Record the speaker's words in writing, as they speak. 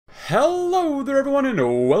Hello there everyone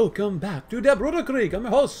and welcome back to the Bruderkrieg. I'm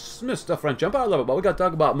your host, Mr. French Empire Lover, but we gotta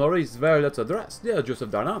talk about Maurice vers disastrous, Joseph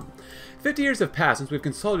Darnam. 50 years have passed since we've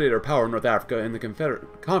consolidated our power in North Africa in the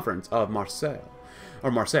Conference of Marseille.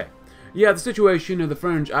 Yeah, the situation of the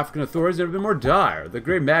French African authorities has never been more dire. The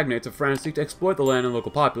great magnates of France seek to exploit the land and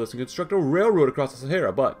local populace and construct a railroad across the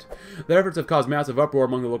Sahara, but their efforts have caused massive uproar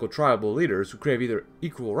among the local tribal leaders who crave either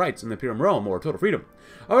equal rights in the Imperial realm or total freedom.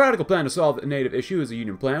 A radical plan to solve the native issue is a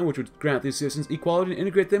union plan which would grant these citizens equality and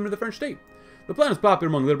integrate them into the French state. The plan is popular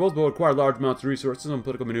among liberals, but will require large amounts of resources and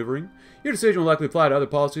political maneuvering. Your decision will likely apply to other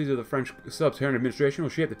policies of the French sub-Saharan administration will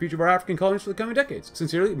shape the future of our African colonies for the coming decades.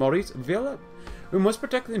 Sincerely, Maurice Violet. We must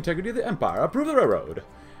protect the integrity of the empire. Approve the railroad.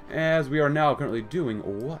 As we are now currently doing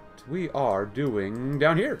what we are doing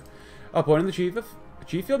down here. Appointing the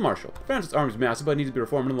Chief Field Marshal. France's army is massive, but needs to be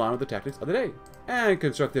reformed in line with the tactics of the day. And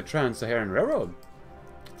construct the Trans-Saharan Railroad.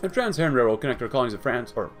 The Trans-Saharan Railroad will connect our colonies of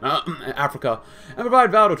France, or Africa, and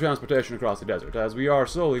provide vital transportation across the desert, as we are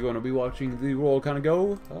slowly going to be watching the world kind of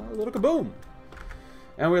go a little kaboom.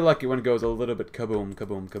 And we like it when it goes a little bit kaboom,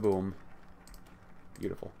 kaboom, kaboom.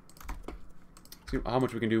 Beautiful. See how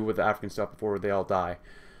much we can do with the African stuff before they all die.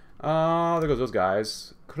 There goes those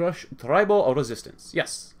guys. Crush tribal resistance.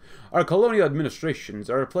 Yes. Our colonial administrations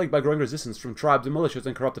are plagued by growing resistance from tribes and militias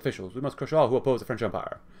and corrupt officials. We must crush all who oppose the French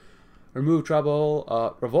Empire. Remove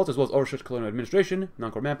tribal revolts as well as overstretch colonial administration,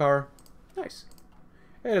 non-core manpower. Nice.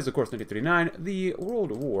 It is, of course, 1939. The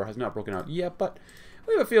World War has not broken out yet, but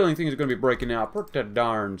we have a feeling things are going to be breaking out pretty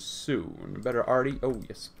darn soon. Better already? Oh,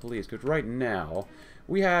 yes, please, because right now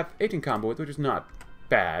we have 18 combo width, which is not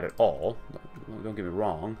bad at all. Don't get me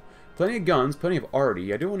wrong. Plenty of guns, plenty of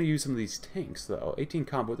arty. I do want to use some of these tanks, though. 18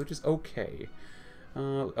 combo width, which is okay.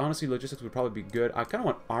 Honestly, logistics would probably be good. I kind of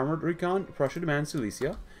want armored recon. Prussia demands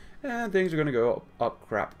Silesia. And things are going to go up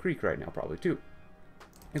Crap Creek right now, probably, too.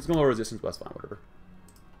 It's going to lower resistance, but that's fine, whatever.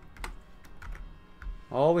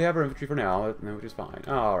 All we have are infantry for now, which is fine.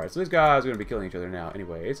 Alright, so these guys are going to be killing each other now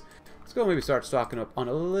anyways. Let's go maybe start stocking up on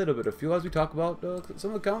a little bit of fuel as we talk about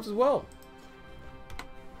some of the counts as well.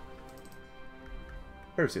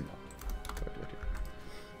 Very soon,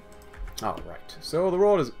 though. Alright, so the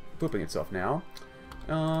world is pooping itself now.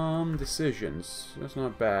 Decisions. That's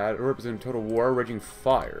not bad. Representing total war, raging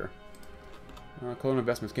fire. Colonial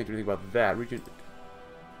investments, can't do anything about that. Region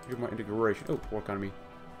more integration. Oh, war economy.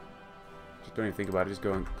 Just don't even think about it. Just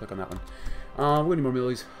go and click on that one. We need more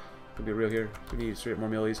millies. To be real here. We need straight up more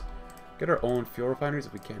millies. Get our own fuel refineries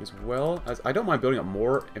if we can as well. As I don't mind building up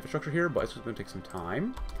more infrastructure here, but it's just going to take some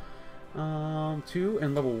time. 2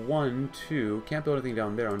 and level 1, 2. Can't build anything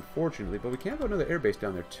down there, unfortunately, but we can build another airbase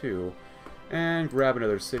down there too. And grab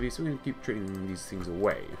another city, so we can keep trading these things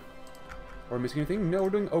away. Or missing anything? No, we're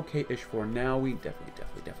doing okay-ish for now. We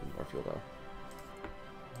definitely more fuel though.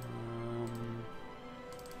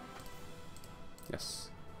 Yes.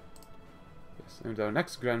 And our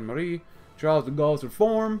next Grand Marie, Charles de Gaulle's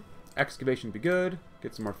reform. Excavation would be good.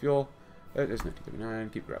 Get some more fuel. It is 1939.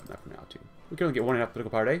 Keep grabbing that for now too. We can only get 1.5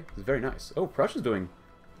 political power a day. It's very nice. Oh, Prussia's doing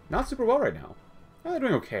not super well right now. They're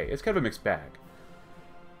doing okay. It's kind of a mixed bag.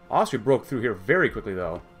 Austria broke through here very quickly,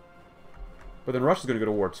 though. But then Russia's going to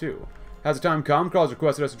go to war, too. Has the time come? Karl's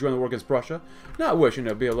requested us to join the war against Prussia. Not wishing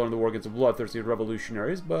to be alone in the war against the bloodthirsty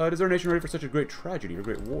revolutionaries, but is our nation ready for such a great tragedy, or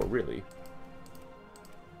great war, really?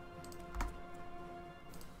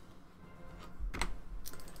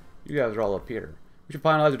 You guys are all up here. We should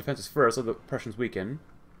finalize our defenses first, so the Prussians weaken.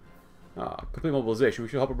 Complete mobilization. We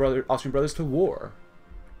should help our Austrian brothers to war.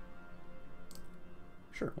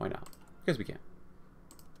 Sure, why not? Because we can.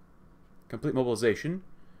 Complete mobilization.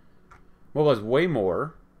 Mobilize way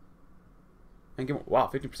more. And get more, wow,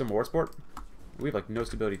 50% more war support. We have like no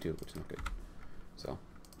stability too, which is not good. So,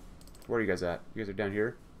 where are you guys at? You guys are down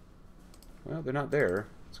here. Well, they're not there.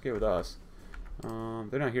 It's okay with us.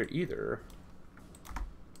 They're not here either.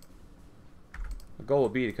 The goal will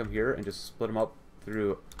be to come here and just split them up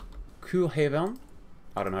through Coolhaven.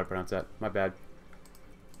 I don't know how to pronounce that. My bad.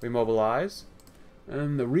 We mobilize.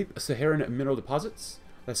 And the Reap Saharan mineral deposits.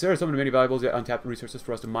 The Sahara has so many valuables yet untapped resources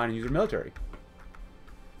for us to mine and use our military.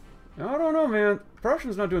 I don't know, man.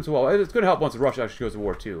 Prussia's not doing so well. It's going to help once Russia actually goes to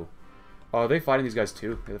war, too. Are they fighting these guys,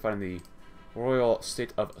 too? They're fighting the Royal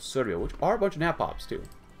State of Serbia, which are a bunch of nap-pops, too.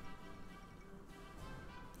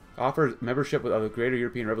 Offers membership with the greater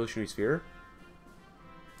European revolutionary sphere.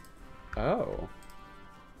 Oh.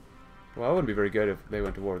 Well, that wouldn't be very good if they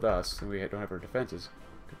went to war with us, and we don't have our defenses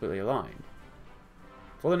completely aligned.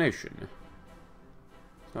 For the nation.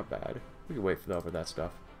 Not bad. We can wait for that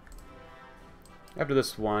stuff. After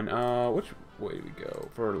this one, which way do we go?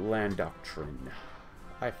 For land doctrine.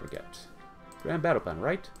 I forget. Grand battle plan,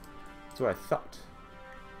 right? That's what I thought.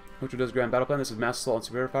 Which does grand battle plan. This is mass assault and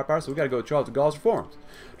superior firepower, so we gotta go with Charles de Gaulle's reforms.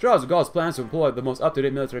 Charles de Gaulle's plans to employ the most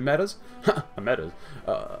up-to-date military metas. A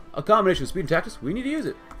combination of speed and tactics. We need to use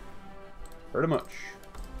it. Pretty much.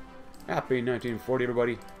 Happy 1940,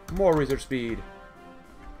 everybody. More research speed.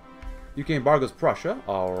 UK embargoes Prussia.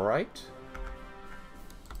 Alright.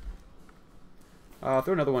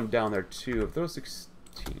 Throw another one down there, too. Throw 16.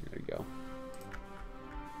 There you go.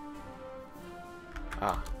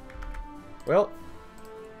 Ah. Well.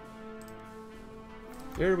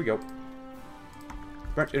 There we go.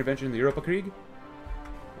 French intervention in the Bruderkrieg.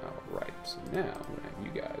 Alright, so now I'm going to have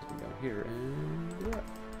you guys come down here and do that.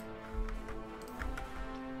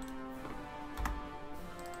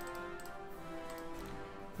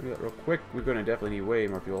 Do that real quick. We're going to definitely need way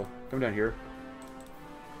more fuel. Come down here.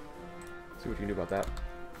 See what you can do about that.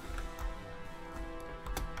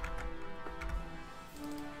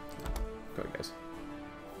 Go ahead, guys.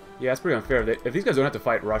 Yeah, it's pretty unfair. If these guys don't have to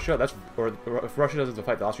fight Russia, or if Russia doesn't have to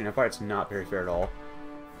fight the Austrian Empire, it's not very fair at all.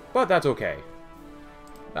 But that's okay.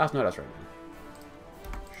 That's not us right now.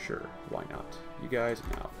 Sure, why not? You guys,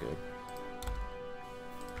 no, good.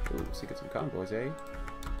 Ooh, so get some convoys, eh?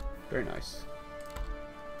 Very nice.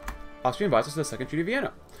 Austria invites us to the Second Treaty of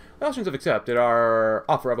Vienna. The Austrians have accepted our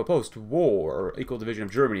offer of a post-war equal division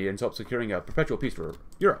of Germany and help securing a perpetual peace for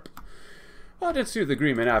Europe. Well, it didn't suit the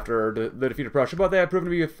agreement after the defeat of Prussia, but they have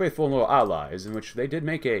proven to be faithful and loyal allies, in which they did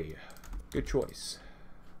make a good choice.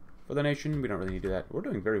 For the nation, we don't really need to do that. We're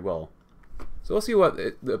doing very well. So let's see what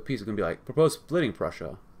the peace is going to be like. Propose splitting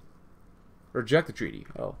Prussia. Reject the treaty.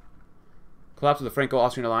 Oh. Collapse of the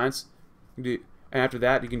Franco-Austrian alliance. And after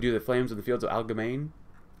that, you can do the flames of the fields of Almagna.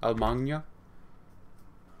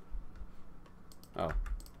 Oh.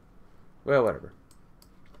 Well, whatever.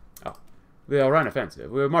 Oh. The Rhine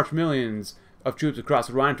offensive. We have marched millions of troops across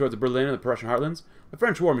the Rhine towards Berlin and the Prussian heartlands. The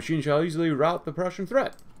French war machine shall easily rout the Prussian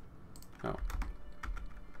threat. Oh.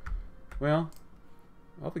 Well,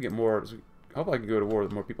 I hope we get more. I hope I can go to war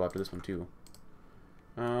with more people after this one too.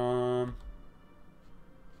 How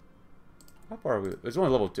far are we? It's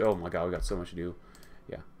only level 2. Oh my god, we got so much to do.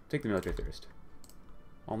 Yeah, take the military first.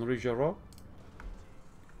 Henri Giraud.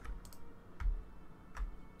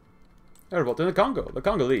 A revolt in the Congo. The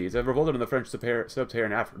Congolese have revolted in the French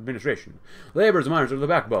sub-Saharan administration. Laborers and miners are the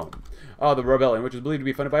backbone of the rebellion, which is believed to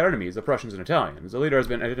be funded by our enemies, the Prussians and Italians. The leader has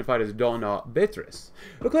been identified as Don Beatrice,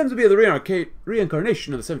 who claims to be the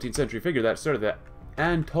reincarnation of the 17th century figure that started the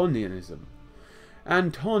Antonianism.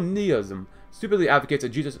 Antonianism stupidly advocates that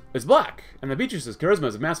Jesus is black, and that Beatrice's charisma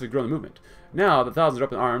has massively grown the movement. Now that thousands are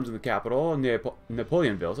up in arms in the capital,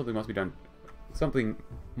 Napoleonville, something must be done. Something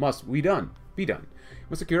must be done. We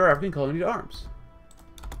must secure our African colony to arms.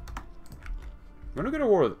 We're gonna go to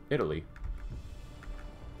war with Italy.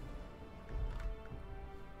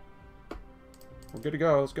 We're good to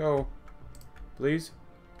go. Let's go. Please.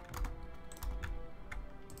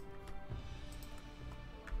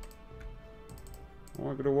 I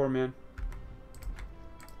want to go to war, man.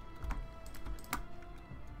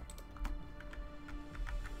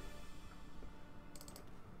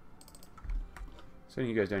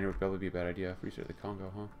 Sending you guys down here would probably be a bad idea. Restart the Congo,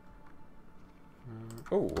 huh?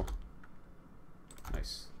 Oh.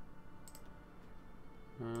 Nice.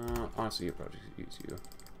 Honestly, you probably use you.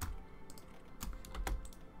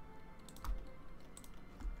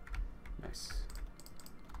 Nice.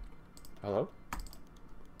 Hello?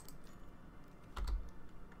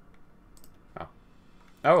 Oh.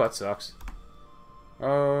 Oh, that sucks.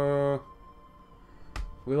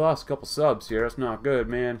 We lost a couple subs here. That's not good,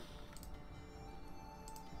 man.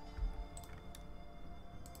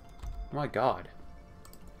 Oh my god.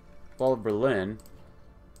 Fall of Berlin.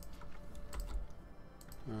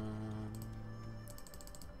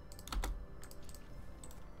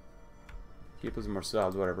 Keep losing more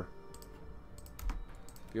subs, whatever.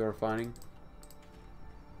 You're refining.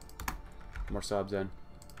 More subs then.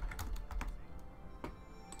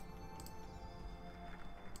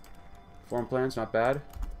 Foreign plans, not bad.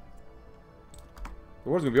 The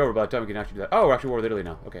war's gonna be over by the time we can actually do that. Oh, we're actually war with Italy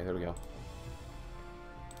now. Okay, there we go.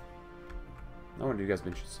 No wonder you guys have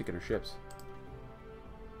been sinking our ships.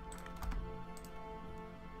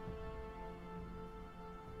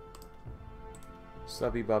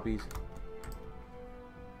 Subby bubbies.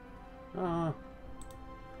 Alright.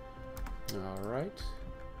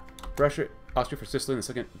 Pressure Austria for Sicily in the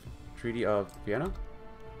Second Treaty of Vienna.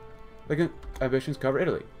 Vacant ambitions cover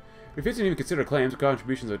Italy. Refusing to even consider claims or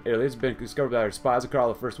contributions of Italy has been discovered by our spies and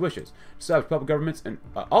Carl I's wishes. To establish public governments in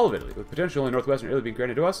all of Italy, with potential only northwestern Italy being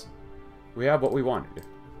granted to us. We have what we wanted.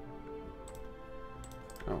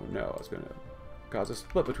 Oh no, it's going to cause a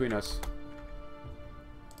split between us.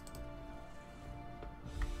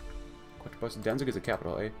 Plus, Danzig is a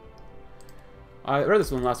capital, eh? I read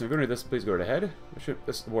this one last time. If you read this, please go right ahead.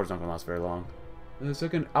 This war's not going to last very long. The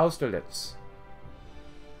second, Austerlitz.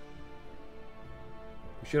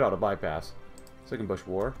 We should auto bypass. Second Bush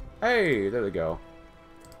War. Hey, there they go.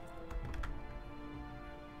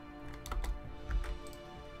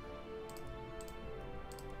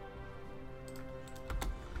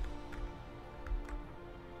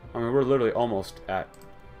 I mean, we're literally almost at,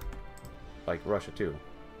 like, Russia, too.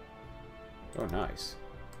 Oh, nice.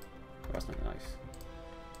 Oh, that's not nice.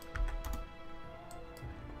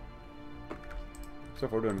 So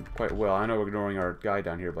far, we're doing quite well. I know we're ignoring our guy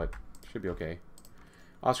down here, but should be okay.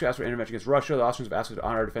 Austria asked for intervention against Russia. The Austrians have asked us to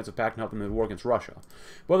honor our defensive pact and help them in the war against Russia.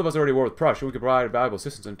 Both of us are already at war with Prussia. We could provide valuable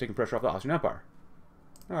assistance in taking pressure off the Austrian Empire.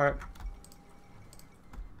 Alright.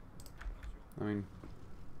 I mean,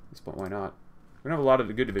 at this point, why not? We don't have a lot of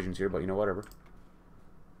the good divisions here, but you know, whatever.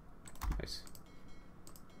 Nice.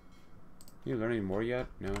 You learn any more yet?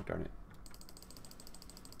 No, darn it.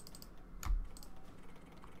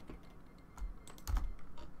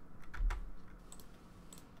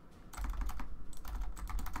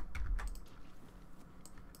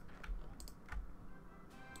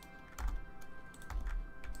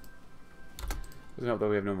 Doesn't help that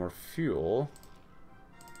we have no more fuel.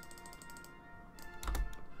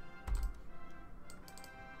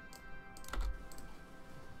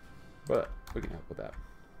 But we can help with that.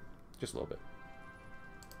 Just a little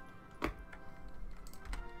bit.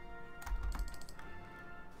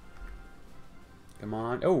 Come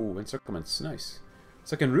on. Oh, encirclements. Nice.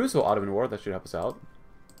 Second Russo-Ottoman War. That should help us out.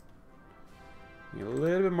 Need a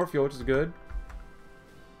little bit more fuel, which is good.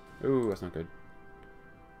 Ooh, that's not good.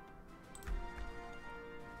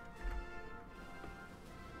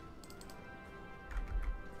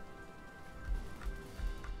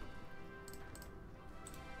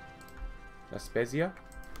 La Spezia.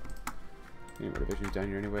 Any more divisions down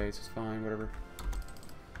here anyways, it's fine, whatever.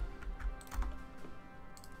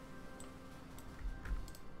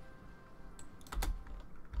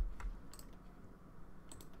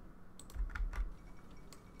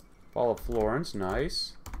 Fall of Florence,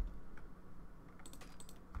 nice.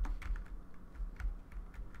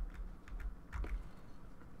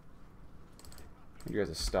 You guys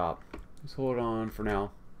to stop. Just hold on for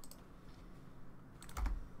now.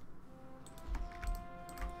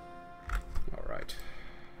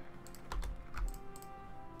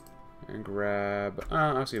 And grab...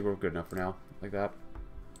 actually, we're good enough for now. Like that.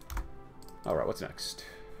 Alright, what's next?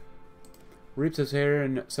 Reap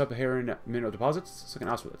sub-Saharan mineral deposits. Second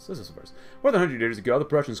Austerlitz. This is the first. More than 100 years ago, the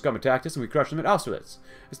Prussians scum attacked us and we crushed them at Austerlitz.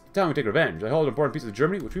 It's time we take revenge. They hold important pieces of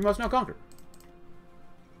Germany, which we must now conquer.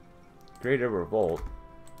 Created a revolt.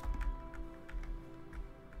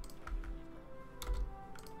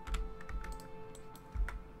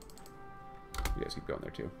 You guys keep going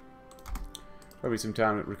there, too. Probably some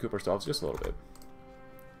time to recoup ourselves just a little bit.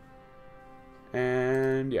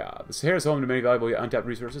 And yeah, the Sahara is home to many valuable yet untapped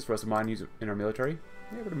resources for us to mine and use in our military.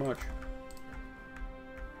 Yeah, pretty much.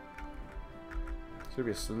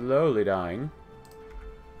 Serbia slowly dying.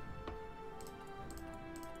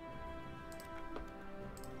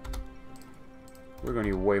 We're going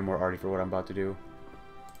to need way more arty for what I'm about to do.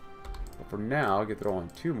 But for now, I'll get throw on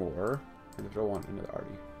 2 more and throw on another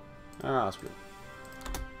arty. Ah, screw it.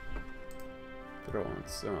 Throw on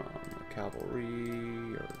some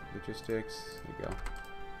cavalry or logistics. There you go.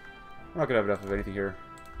 We're not gonna have enough of anything here.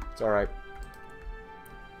 It's alright.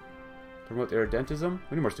 Promote irredentism.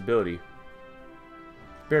 We need more stability.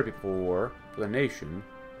 Prepare people for war. For the nation.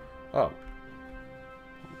 Oh.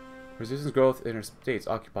 Resistance growth in our states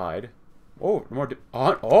occupied. Oh, more.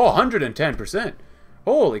 Oh, 110%.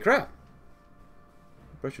 Holy crap.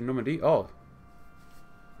 Russian Normandy. Oh.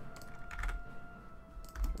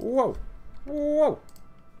 Whoa. Whoa!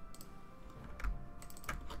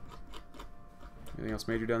 Anything else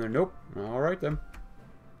major down there? Nope. Alright then.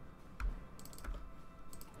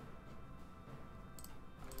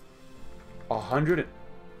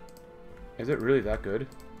 Is it really that good?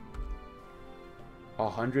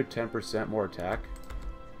 110% more attack?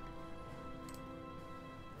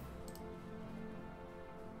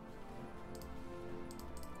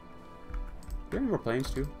 Do you have any more planes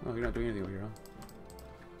too? Oh, you're not doing anything over here, huh?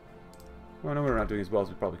 Well, no, we're not doing as well as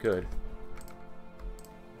we probably could.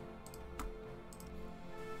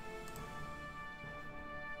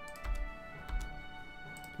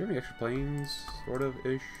 Do you have any extra planes? Sort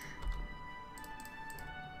of-ish?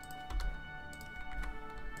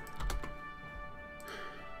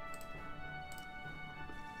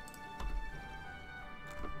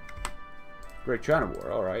 Great China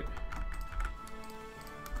War, alright.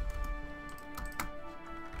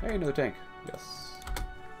 Hey, another tank. Yes.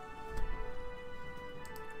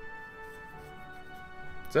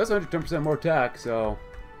 So that's 110% more attack, so...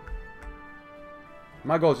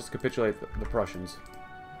 My goal is just to capitulate the Prussians.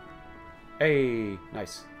 Hey,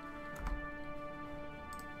 nice.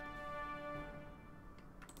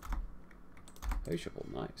 Hey, Shuffle,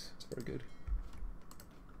 nice. That's very good.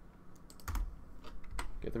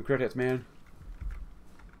 Get them crit hits, man.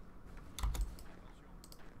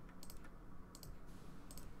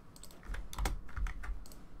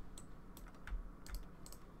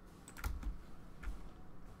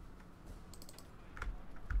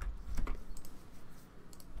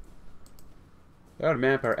 They're out of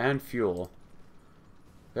manpower and fuel.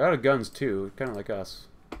 They're out of guns too, kind of like us.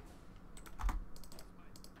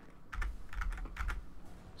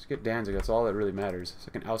 Just get Danzig, that's all that really matters.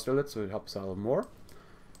 Second Austerlitz would help us out a little more.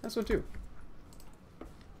 That's one too.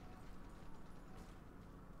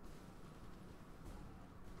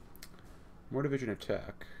 More division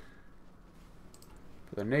attack.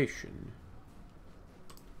 For the nation.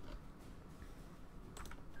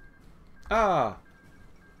 Ah!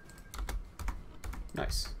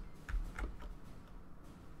 Nice.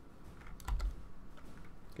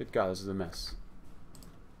 Good God, this is a mess.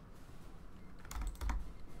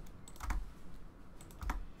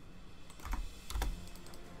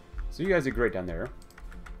 So you guys did great down there.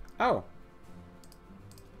 Oh!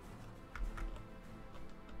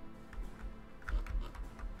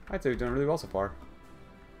 I'd say we've done really well so far.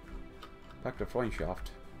 Back to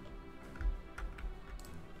Freundschaft.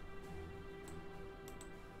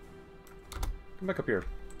 Come back up here.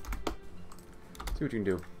 See what you can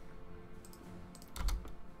do.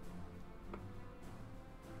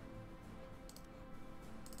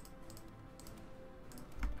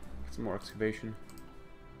 Get some more excavation.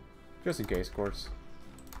 Just in case, of course.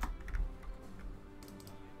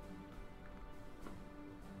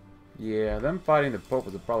 Yeah, them fighting the Pope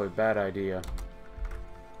was probably a bad idea.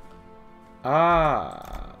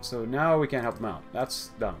 Ah, so now we can't help them out. That's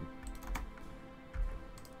dumb.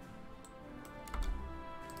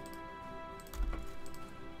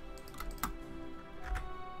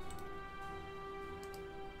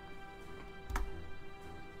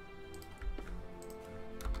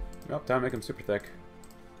 Nope, time to make them super thick.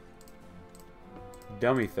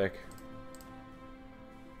 Dummy thick.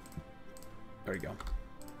 There you go.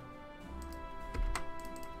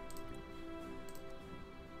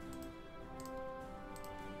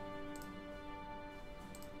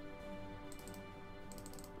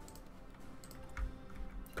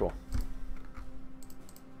 Cool.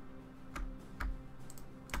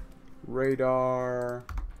 Radar,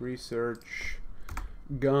 research,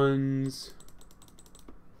 guns.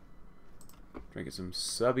 Try to get some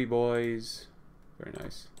subby boys. Very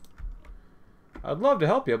nice. I'd love to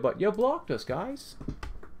help you, but you blocked us, guys.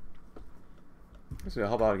 I guess we'll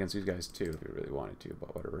help out against these guys too if we really wanted to,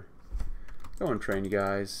 but whatever. Go and train you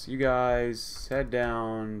guys. You guys head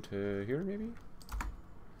down to here, maybe?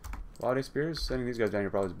 Laude Spears. Sending these guys down here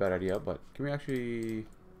probably is a bad idea, but can we actually...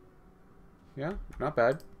 Yeah, not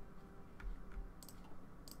bad.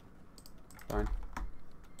 Fine.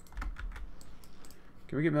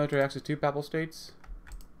 Can we get military access to Papal States?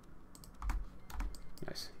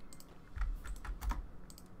 Nice.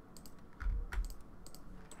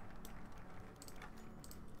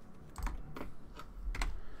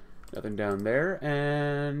 Nothing down there.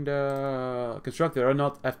 And construct the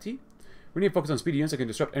not FT. We need to focus on speedy units that can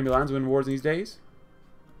disrupt enemy lines and win wars in these days.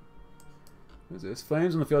 What is this?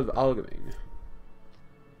 Flames on the field of Algeming.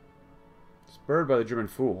 Spurred by the German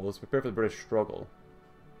fools, prepare for the British struggle.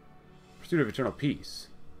 Pursuit of eternal peace.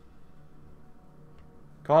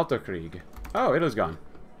 Kalterkrieg. Oh, Italy's gone.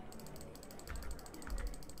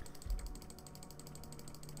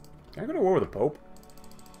 Can I go to war with the Pope?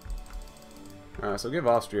 So give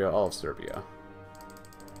Austria all of Serbia.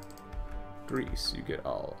 Greece, you get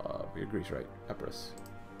all of... You're Greece, right? Epirus.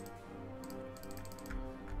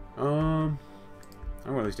 I'm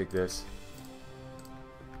gonna at least take this.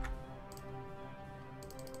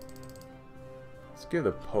 Let's give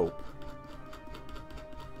the Pope.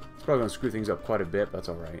 It's probably gonna screw things up quite a bit, but that's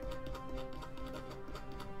alright.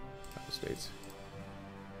 Papal States.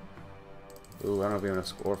 Ooh, I don't know if we have enough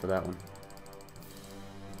score for that one.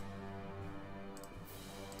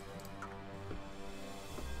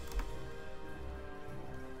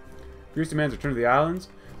 Greece demands return to the islands.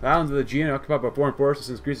 The islands of the Aegean are occupied by foreign forces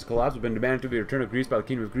since Greece's collapse have been demanded to be returned to Greece by the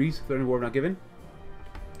Kingdom of Greece. Threatened war not given.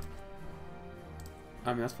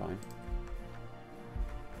 I mean, that's fine.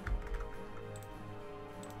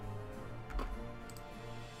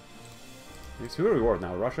 Who are we war with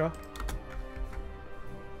now? Russia?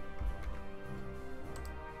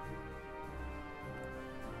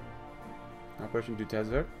 Operation du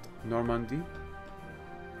Desert, Normandy.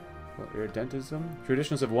 Irredentism.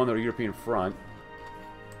 Traditions have won the European front.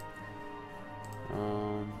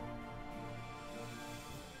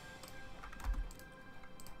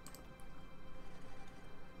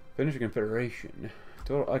 Finish a confederation.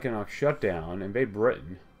 Total economic shutdown. Invade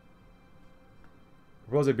Britain.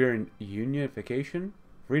 Propose Iberian unification.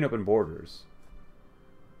 Free and open borders.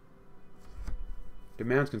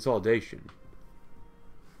 Demands consolidation.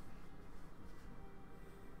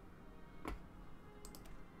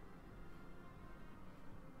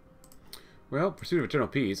 Well, pursuit of eternal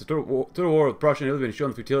peace. The total war with Prussia and Italy has been shown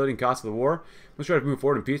the futility and cost of the war. Let's try to move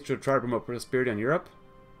forward in peace to try to promote prosperity on Europe.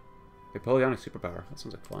 Napoleonic superpower. That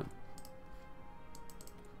sounds like fun.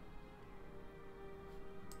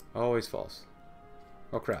 Always false.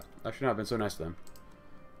 Oh crap. I should not have been so nice to them.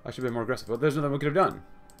 I should have been more aggressive. But there's nothing we could have done.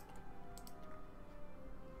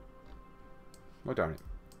 Oh darn it.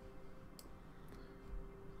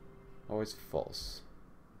 Always false.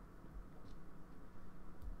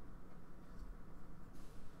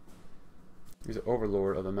 He's the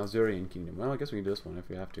overlord of the Masurian kingdom. Well, I guess we can do this one if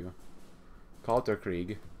we have to.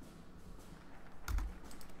 Kalterkrieg.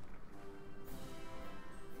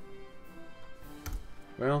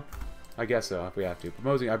 Well, I guess so, if we have to.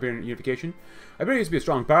 Proposing Iberian unification. Iberia used to be a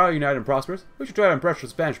strong power, united and prosperous. We should try to impress the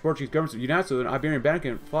Spanish Portuguese governments to unite so that an Iberian banner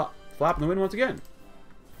can flap in the wind once again.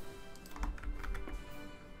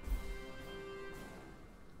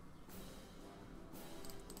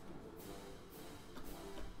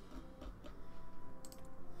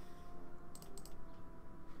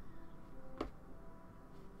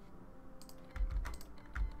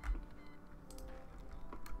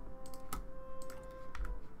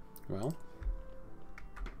 Well.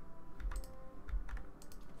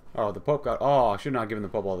 Oh, the Pope got... Oh, I should not have given the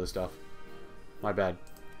Pope all this stuff. My bad.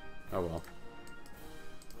 Oh, well.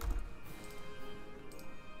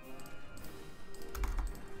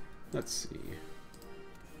 Let's see.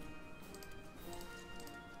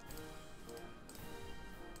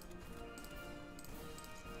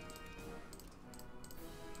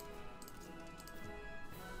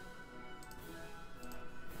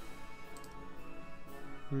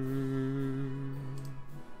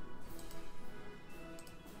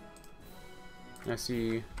 I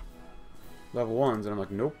see level 1s and I'm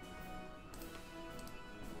like, nope.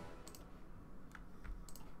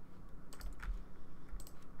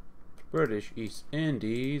 British East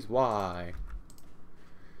Indies, why?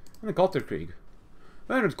 And the Kalterkrieg.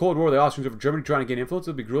 When it's Cold War, the Austrians over Germany trying to gain influence.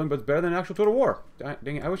 It'll be grueling, but it's better than an actual total war.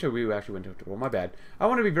 Dang it, I wish we actually went to a total war. My bad. I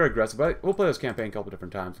want to be very aggressive, but we'll play this campaign a couple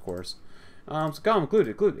different times, of course. So column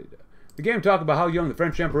included. The game talk about how young the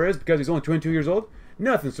French Emperor is because he's only 22 years old.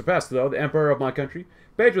 Nothing surpassed, though, the Emperor of my country.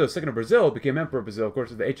 Pedro II of Brazil became Emperor of Brazil, of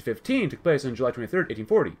course, at the age of 15, took place on July 23rd,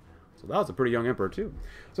 1840. So that was a pretty young emperor, too.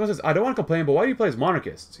 Someone says, I don't want to complain, but why do you play as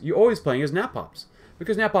monarchists? You're always playing as nap-pops.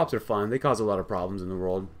 Because nap-pops are fun. They cause a lot of problems in the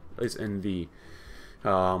world, at least in the,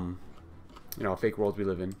 you know, fake worlds we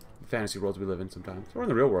live in, fantasy worlds we live in sometimes. Or in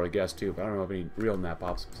the real world, I guess, too, but I don't know of any real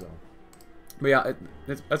nap-pops, so. But yeah,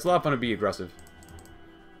 it's a lot of fun to be aggressive.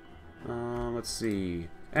 Let's see.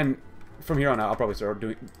 And from here on out, I'll probably start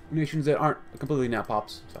doing nations that aren't completely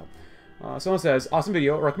nap-pops, so. Someone says, awesome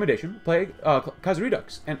video, recommendation, play Kaiser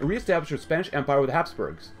Redux, and reestablish your Spanish Empire with the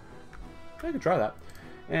Habsburgs. I can try that.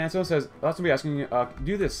 And someone says, that's going to be asking,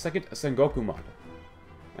 do the second Sengoku mod.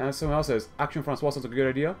 And someone else says, Action Francois sounds like a good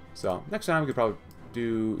idea. So, next time we could probably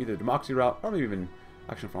do either Democracy route, or maybe even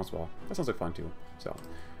Action Francois. That sounds like fun too. So,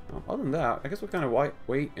 other than that, I guess we'll kind of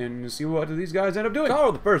wait and see what these guys end up doing.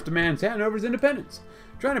 Karl I demands Hanover's independence.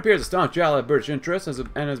 Trying to appear as a staunch ally of British interests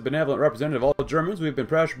and as a benevolent representative of all Germans, we've been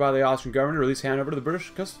pressured by the Austrian government to release Hanover to the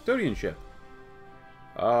British custodianship.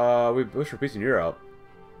 We wish for peace in Europe.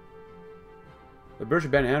 The British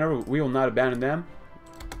abandon Hanover, we will not abandon them.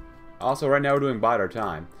 Also, right now we're doing bide our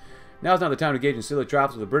time. Now is not the time to engage in silly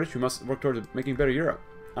traps with the British. We must work towards making better Europe.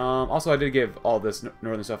 Also, I did give all this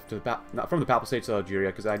northern stuff to the not from the Papal States to Algeria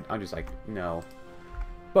because I'm just like, no.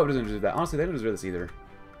 But doesn't deserve that. Honestly, they don't deserve this either.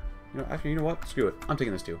 You know, actually, you know what? Screw it. I'm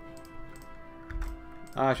taking this too.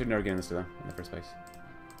 I should never get this to them in the first place.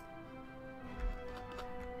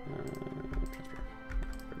 Transfer.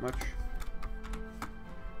 Very much.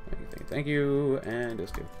 Thank you, and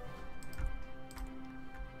this too.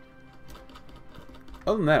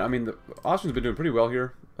 Other than that, I mean, the Austrians have been doing pretty well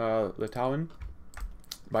here. Litauen,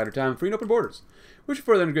 bide our time, free and open borders. We should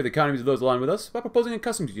further integrate the economies of those aligned with us by proposing a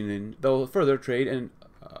customs union that will further trade and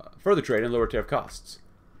lower tariff costs.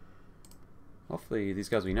 Hopefully, these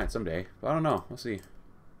guys will unite someday. But I don't know. We'll see.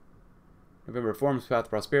 November reforms, path to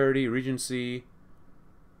prosperity, regency.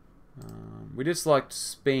 We just select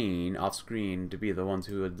Spain off screen to be the ones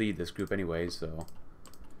who would lead this group anyway, so...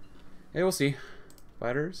 Hey, we'll see.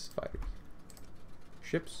 Fighters, fighters.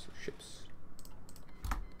 Ships, ships.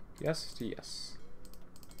 Yes to yes.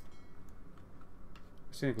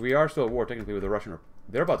 We are still at war, technically, with the Russian...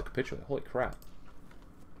 They're about to capitulate. Holy crap.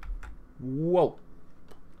 Whoa.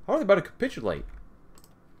 How are they about to capitulate?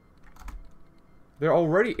 They're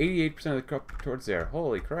already 88% of the cup towards there.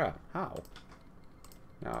 Holy crap. How?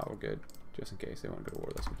 No, we're good. Just in case they want to go to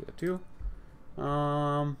war, let's do that too.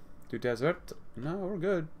 Do desert. No, we're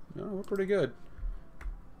good. No, we're pretty good.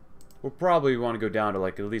 We'll probably want to go down to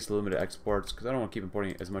like at least limited exports because I don't want to keep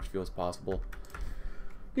importing as much fuel as possible.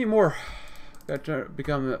 Need more. Got to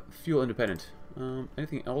become fuel independent.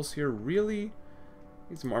 Anything else here? Really?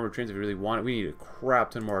 Need some armored trains if we really want it. We need a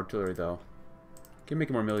crap ton more artillery though. Keep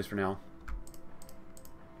making more millies for now.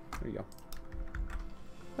 There you go.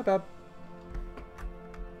 Not bad.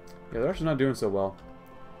 Yeah, the Russians not doing so well.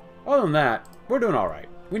 Other than that, we're doing alright.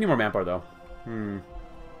 We need more manpower though.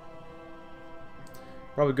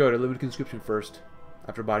 Probably go to limited conscription first,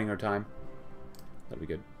 after biding our time. That'd be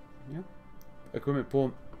good. Yeah. Equipment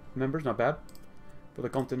pool members, not bad. For the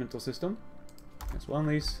continental system. That's one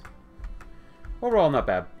lease. Overall, not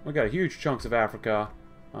bad. We got huge chunks of Africa.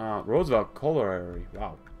 Roosevelt Colliery.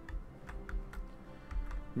 Wow.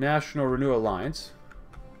 National Renewal Alliance.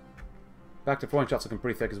 Back to foreign shots looking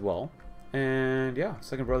pretty thick as well. And yeah,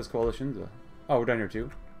 Second Brothers Coalition. Oh, we're down here too.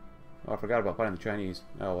 Oh, I forgot about fighting the Chinese.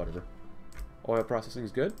 Oh, whatever. Oil processing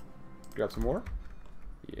is good. Grab some more.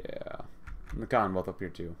 Yeah. And the Commonwealth up here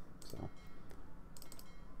too. So.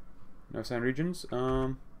 No sign regions.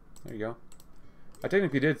 There you go. I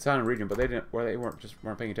technically did sign a region, but they didn't. Or they weren't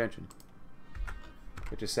paying attention.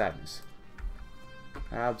 Which is sadness.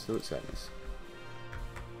 Absolute sadness.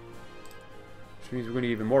 Which means we're going to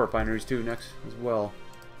need even more refineries too next as well.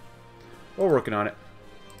 We're working on it.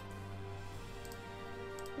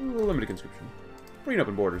 Limited conscription. Freeing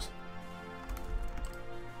open borders.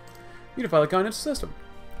 Unify the continental system.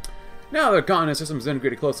 Now the continental system is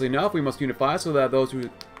integrated closely enough, we must unify so that those who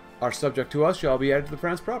are subject to us shall be added to the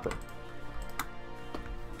France proper.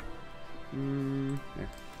 Yeah,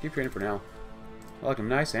 keep training for now. I like them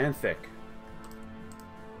nice and thick.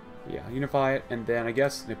 Yeah, unify it, and then I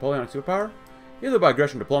guess Napoleonic superpower. Either by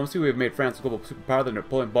aggression or diplomacy, we have made France a global superpower that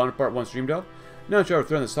Napoleon Bonaparte once dreamed of. None shall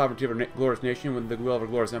overthrow the sovereignty of our glorious nation with the will of our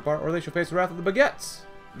glorious empire, or they shall face the wrath of the baguettes.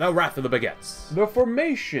 The wrath of the baguettes. The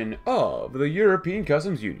formation of the European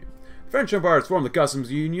Customs Union. The French Empire has formed the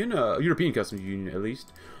Customs Union, European Customs Union at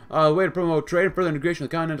least, a way to promote trade and further integration of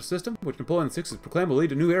the continental system, which Napoleon VI has proclaimed will lead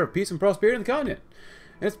to a new era of peace and prosperity in the continent.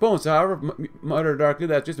 And its opponents, however, mutter darkly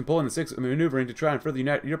that just Napoleon VI maneuvering to try and further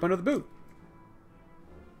unite Europe under the boot.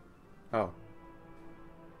 Oh.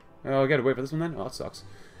 Oh, I gotta wait for this one then? Oh, that sucks.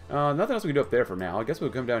 Nothing else we can do up there for now. I guess we'll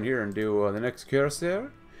come down here and do the next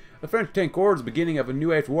cuirassier. The French tank corps is the beginning of a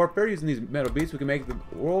new age warfare. Using these metal beasts, we can make the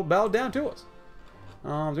world bow down to us. Is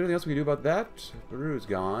there anything else we can do about that? Peru's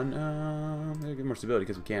gone. Get more stability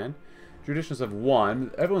because we can. Traditions have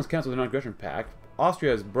won. Everyone's canceled the non-aggression pact.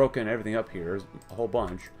 Austria has broken everything up here. There's a whole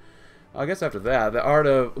bunch. I guess after that, the art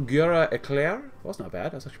of Guerre Eclair. Well, that's not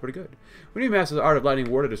bad. That's actually pretty good. We need to master the art of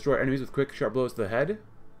lightning war to destroy enemies with quick, sharp blows to the head.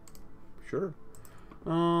 Sure.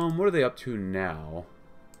 What are they up to now?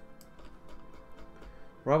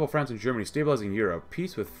 Rival France and Germany stabilizing Europe.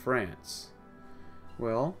 Peace with France.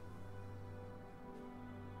 Well.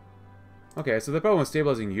 Okay, so the problem with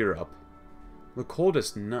stabilizing Europe. The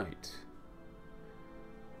coldest night.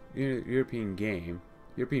 European game.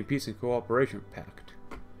 European Peace and Cooperation Pact.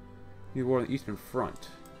 New war on the Eastern Front.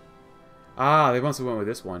 Ah, they must have went with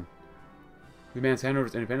this one. Demands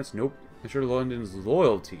Hanover's independence? Nope. Ensure London's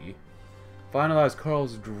loyalty. Finalize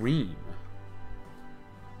Karl's dream.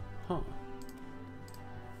 Huh.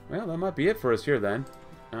 Well, that might be it for us here then.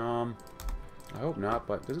 I hope not,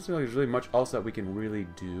 but doesn't seem like there's really much else that we can really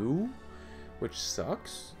do, which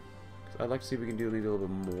sucks. I'd like to see if we can do maybe a little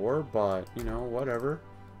bit more, but, you know, whatever.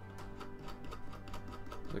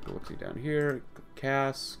 Like a look-see down here.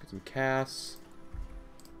 Cass. Get some Cass.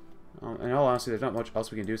 In all honesty, there's not much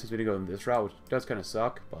else we can do since we didn't go in this route, which does kind of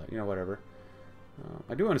suck, but, you know, whatever.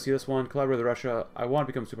 I do want to see this one. Collaborate with Russia. I want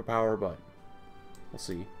to become superpower, but we'll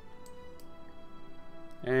see.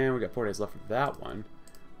 And we got 4 days left for that one.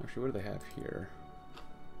 Actually, what do they have here?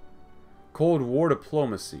 Cold War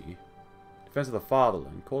diplomacy. Defense of the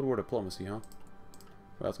fatherland. Cold War diplomacy, huh?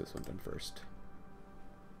 Well, let's get this one done first.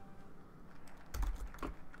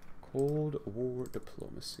 Cold War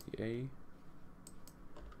diplomacy, eh?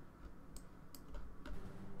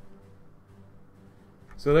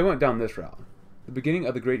 So they went down this route. The beginning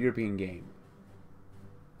of the Great European Game.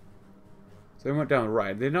 So they went down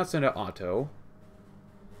right. They did not send out Otto.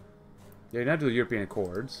 They did not do the European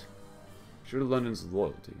Accords. Sure, London's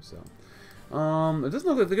loyalty, so... it doesn't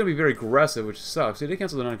look like they're going to be very aggressive, which sucks. They did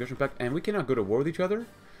cancel the non-aggression pact, and we cannot go to war with each other.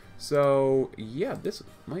 So, yeah, this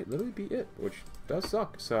might literally be it, which does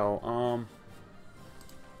suck. So,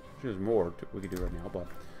 there's more we could do right now, but...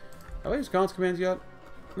 Have I used cons commands yet?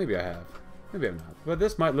 Maybe I have. Maybe I'm not. But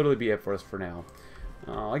this might literally be it for us for now.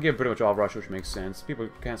 I gave pretty much all of Russia, which makes sense. People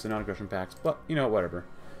cancel non-aggression pacts, but, you know, whatever.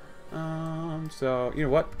 So, you know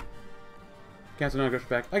what? Cancel non-aggression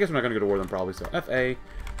pact. I guess we're not going to go to war with them, probably. So, FA,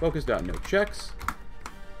 focus, no checks.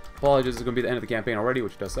 Apologies, this is going to be the end of the campaign already,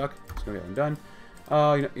 which does suck. It's going to be done.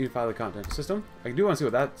 Unify the continental system. I do want to see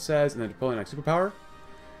what that says, and then Napoleon like superpower.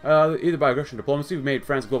 Either by aggression or diplomacy, we made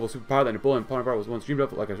France a global superpower that Napoleon Bonaparte was once dreamed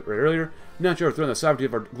of, like I read earlier. Not sure if throwing the sovereignty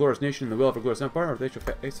of our glorious nation and the will of our glorious empire, or if they shall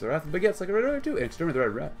face the wrath of baguettes, like I read earlier too, and exterminate the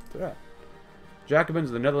red. Jacobins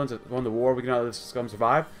of the Netherlands have won the war. We cannot let this scum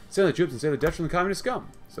survive. Send the troops and save the Dutch from the communist scum.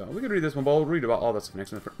 So we could read this one, but we'll read about all that stuff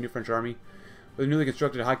next in the new French army. With a newly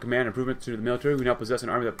constructed high command improvements to the military, we now possess an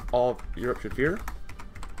army that all of Europe should fear.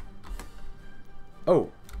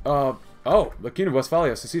 The Kingdom of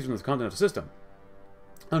Westphalia secedes from the continental system.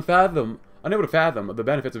 Unable to fathom the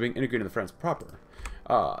benefits of being integrated into France proper.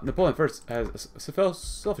 Napoleon first has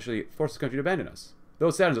selfishly forced the country to abandon us. Though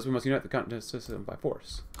it saddens us, we must unite the continental system by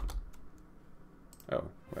force. Oh,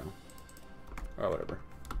 well. Oh, whatever.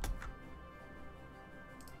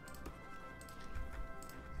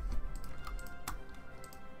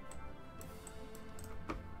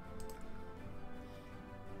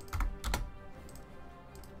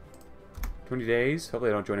 $20 days.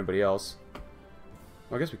 Hopefully I don't join anybody else.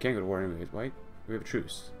 Well, I guess we can go to war anyways, right? We have a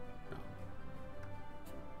truce. No.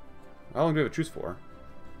 How long do we have a truce for?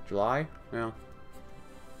 July? Well.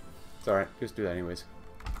 It's alright. Just do that anyways.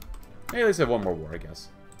 Hey, at least have one more war, I guess.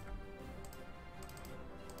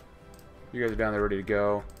 You guys are down there ready to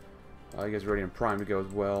go. You guys are ready and primed to go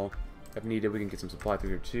as well. If needed, we can get some supply through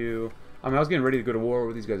here too. I mean, I was getting ready to go to war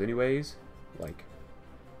with these guys anyways. Like,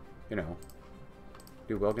 you know,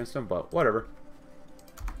 do well against them, but whatever.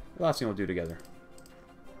 The last thing we'll do together.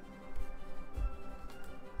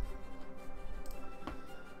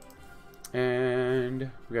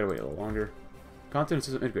 And we gotta wait a little longer. Continental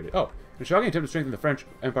system integrated. Oh, in a shocking attempt to strengthen the French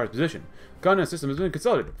Empire's position, the continental system has been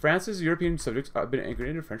consolidated. France's European subjects have been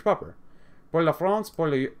integrated into French proper. Pour la France, pour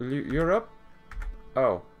l'Europe.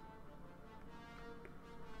 Oh.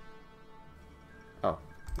 Oh.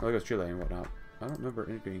 There goes Chile and whatnot. I don't remember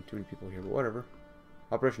integrating too many people here, but whatever.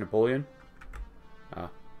 Operation Napoleon. Ah.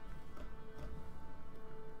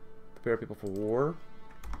 Prepare people for war.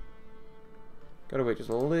 Gotta wait just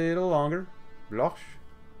a little longer. Bloch.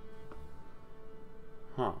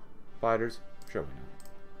 Huh. Fighters. Sure we know.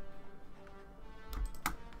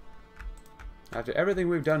 After everything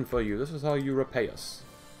we've done for you, this is how you repay us.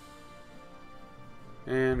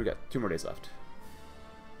 And we got 2 more days left.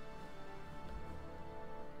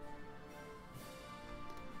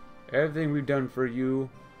 Everything we've done for you,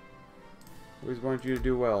 we always want you to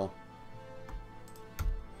do well.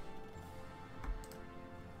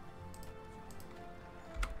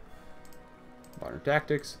 Modern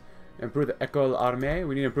tactics. Improve the École Armée.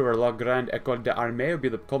 We need to improve our La Grande École d'Armée. It would be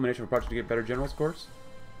the culmination of a project to get better general's course.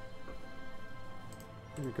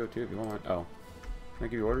 Here we go too if you want. Oh. Can I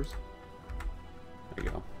give you orders? There you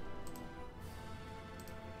go.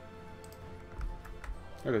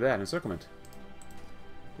 Look at that, encirclement.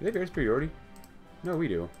 Do they have air superiority? No, we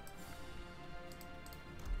do.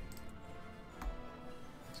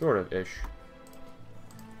 Sort of ish.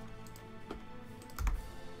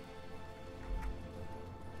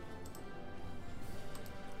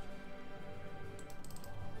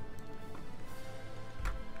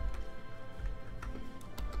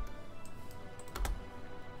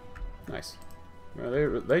 Nice.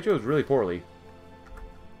 Well, they chose really poorly.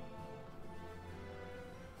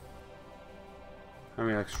 I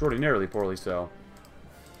mean, extraordinarily poorly so.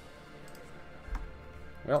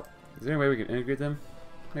 Well, is there any way we can integrate them?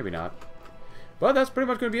 Maybe not. But that's pretty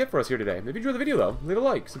much going to be it for us here today. If you enjoyed the video, though, leave a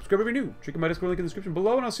like, subscribe if you're new, check out my Discord link in the description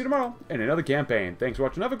below, and I'll see you tomorrow in another campaign. Thanks for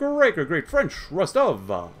watching. Have a great French rest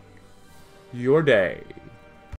of your day.